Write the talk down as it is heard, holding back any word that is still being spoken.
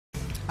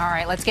All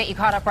right, let's get you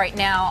caught up right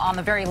now on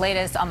the very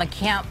latest on the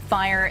Camp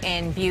Fire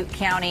in Butte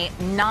County.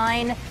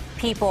 9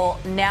 people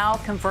now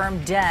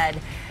confirmed dead.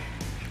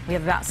 We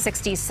have about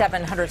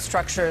 6,700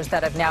 structures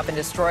that have now been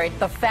destroyed.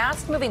 The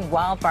fast-moving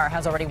wildfire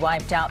has already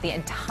wiped out the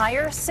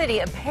entire city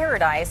of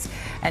Paradise.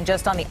 And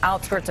just on the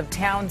outskirts of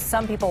town,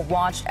 some people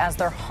watched as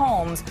their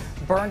homes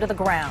burned to the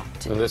ground.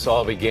 And this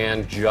all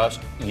began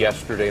just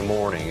yesterday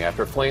morning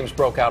after flames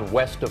broke out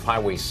west of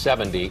Highway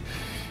 70.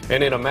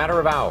 And in a matter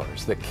of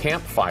hours, the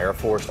Camp Fire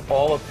forced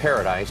all of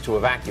Paradise to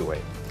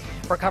evacuate.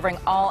 We're covering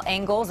all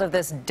angles of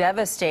this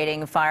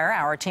devastating fire.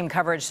 Our team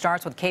coverage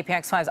starts with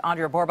KPX5's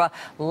Andrea Borba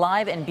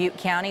live in Butte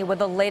County with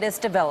the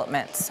latest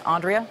developments.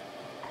 Andrea?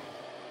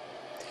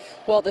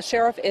 Well, the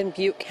sheriff in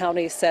Butte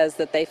County says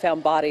that they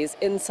found bodies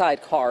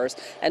inside cars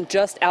and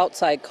just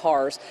outside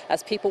cars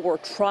as people were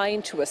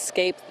trying to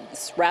escape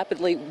this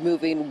rapidly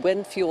moving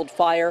wind-fueled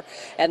fire,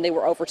 and they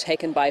were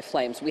overtaken by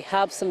flames. We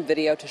have some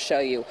video to show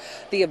you.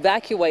 The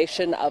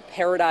evacuation of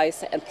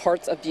Paradise and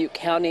parts of Butte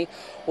County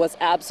was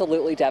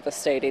absolutely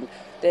devastating.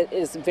 It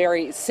is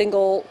very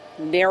single,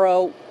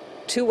 narrow,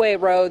 two-way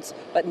roads,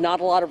 but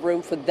not a lot of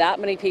room for that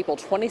many people,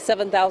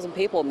 27,000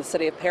 people in the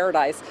city of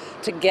Paradise,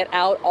 to get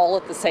out all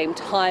at the same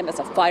time as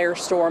a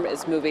firestorm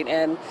is moving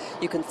in.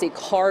 You can see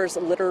cars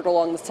littered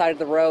along the side of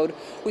the road.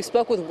 We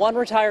spoke with one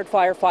retired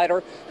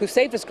firefighter who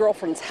saved his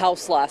girlfriend's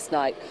house last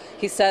night.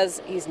 He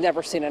says he's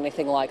never seen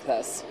anything like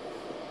this.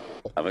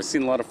 I've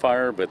seen a lot of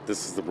fire, but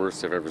this is the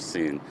worst I've ever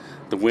seen.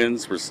 The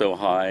winds were so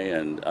high,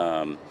 and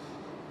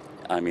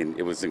I mean,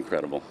 it was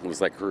incredible. It was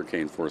like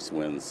hurricane force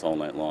winds all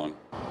night long.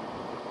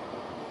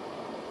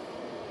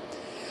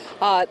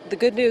 The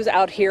good news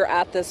out here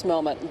at this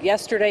moment,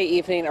 yesterday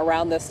evening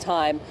around this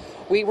time,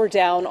 we were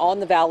down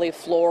on the valley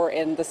floor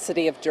in the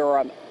city of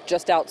Durham,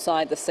 just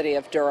outside the city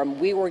of Durham.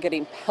 We were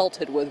getting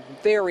pelted with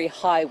very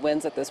high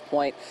winds at this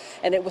point,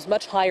 and it was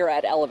much higher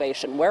at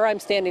elevation. Where I'm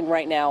standing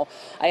right now,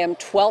 I am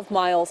 12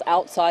 miles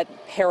outside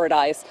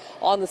Paradise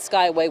on the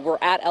Skyway. We're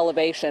at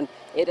elevation.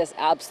 It is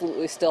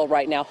absolutely still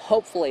right now.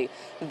 Hopefully,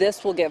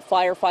 this will give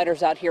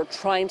firefighters out here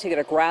trying to get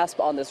a grasp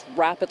on this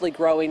rapidly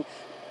growing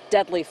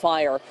deadly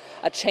fire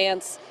a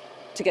chance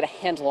to get a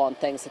handle on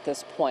things at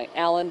this point.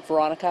 Alan,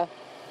 Veronica.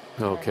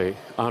 Okay,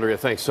 Andrea,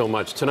 thanks so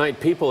much. Tonight,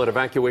 people at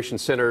evacuation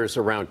centers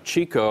around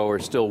Chico are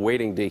still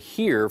waiting to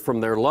hear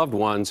from their loved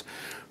ones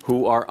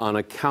who are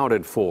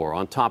unaccounted for.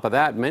 On top of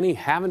that, many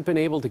haven't been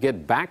able to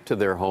get back to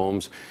their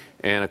homes,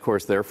 and of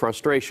course, their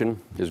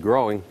frustration is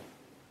growing.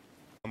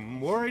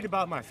 I'm worried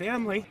about my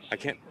family. I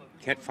can't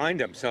find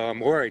them, so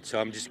I'm worried.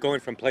 So I'm just going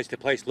from place to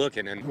place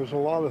looking. And there's a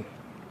lot of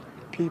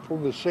people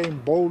in the same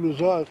boat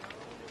as us.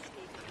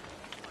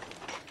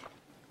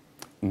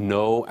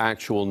 No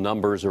actual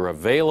numbers are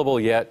available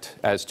yet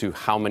as to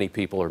how many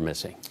people are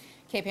missing.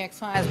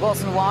 KPX5's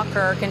Wilson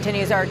Walker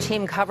continues our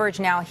team coverage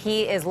now.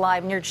 He is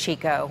live near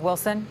Chico.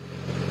 Wilson?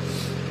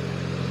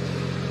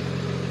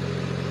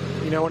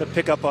 You know, I want to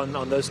pick up on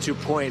those 2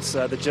 points.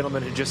 The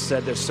gentleman who just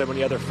said there's so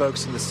many other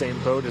folks in the same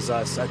boat as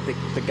us. I think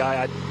the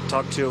guy I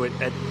talked to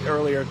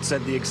earlier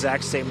said the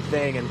exact same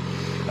thing. And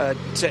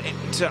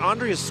to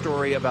Andrea's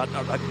story about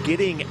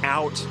getting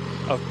out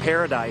of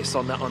Paradise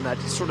on that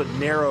sort of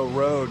narrow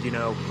road, you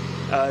know,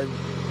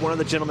 one of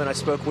the gentlemen I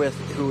spoke with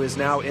who is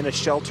now in a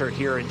shelter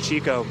here in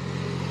Chico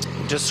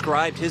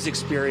described his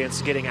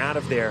experience getting out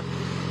of there.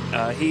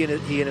 He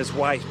and his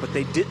wife, but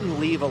they didn't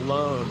leave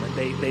alone.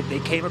 They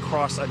came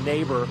across a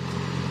neighbor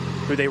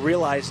who they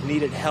realized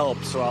needed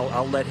help. So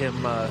I'll let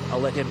him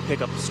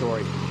pick up the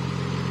story.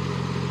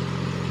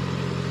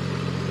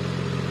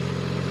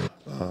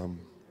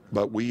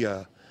 But we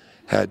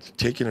had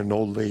taken an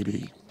old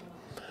lady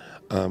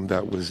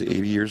that was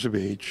 80 years of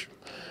age.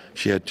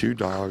 She had 2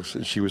 dogs,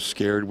 and she was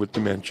scared with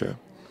dementia.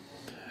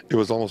 It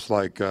was almost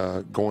like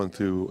going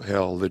through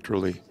hell,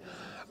 literally.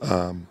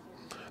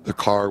 The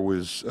car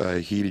was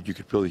heated. You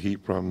could feel the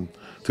heat from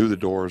through the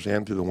doors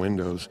and through the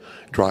windows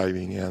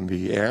driving, and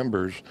the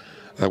ambers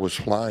that was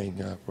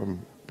flying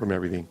from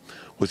everything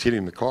was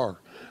hitting the car.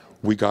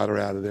 We got her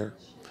out of there,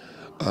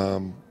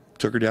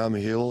 took her down the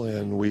hill,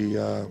 and we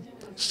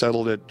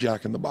settled at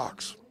Jack in the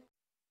Box.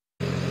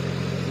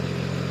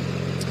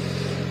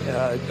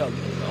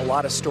 A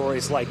lot of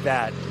stories like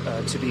that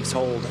to be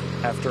told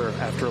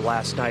after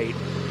last night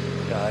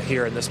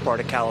here in this part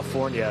of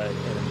California,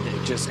 and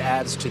it just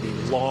adds to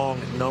the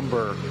long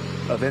number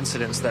of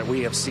incidents that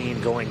we have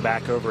seen going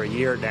back over a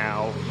year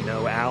now. You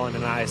know, Alan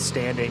and I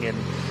standing in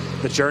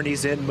the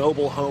Journey's Inn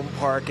Mobile Home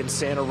Park in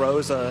Santa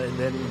Rosa, and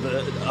then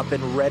up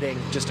in Redding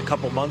just a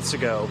couple months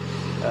ago.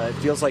 It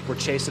feels like we're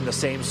chasing the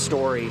same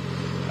story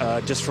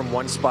just from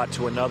one spot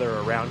to another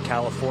around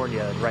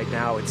California. And right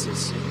now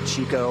it's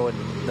Chico and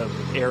the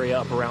area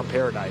up around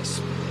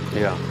Paradise.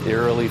 Yeah,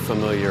 eerily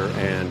familiar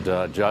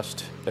and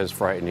just as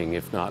frightening,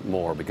 if not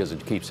more, because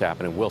it keeps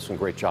happening. Wilson,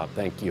 great job.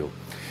 Thank you.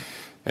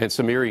 And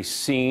some eerie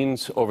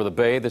scenes over the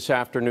bay this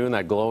afternoon.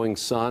 That glowing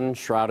sun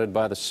shrouded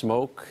by the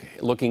smoke.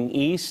 Looking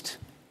east,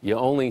 you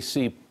only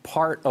see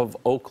part of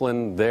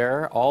Oakland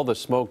there. All the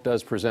smoke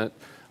does present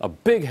a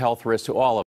big health risk to all of us.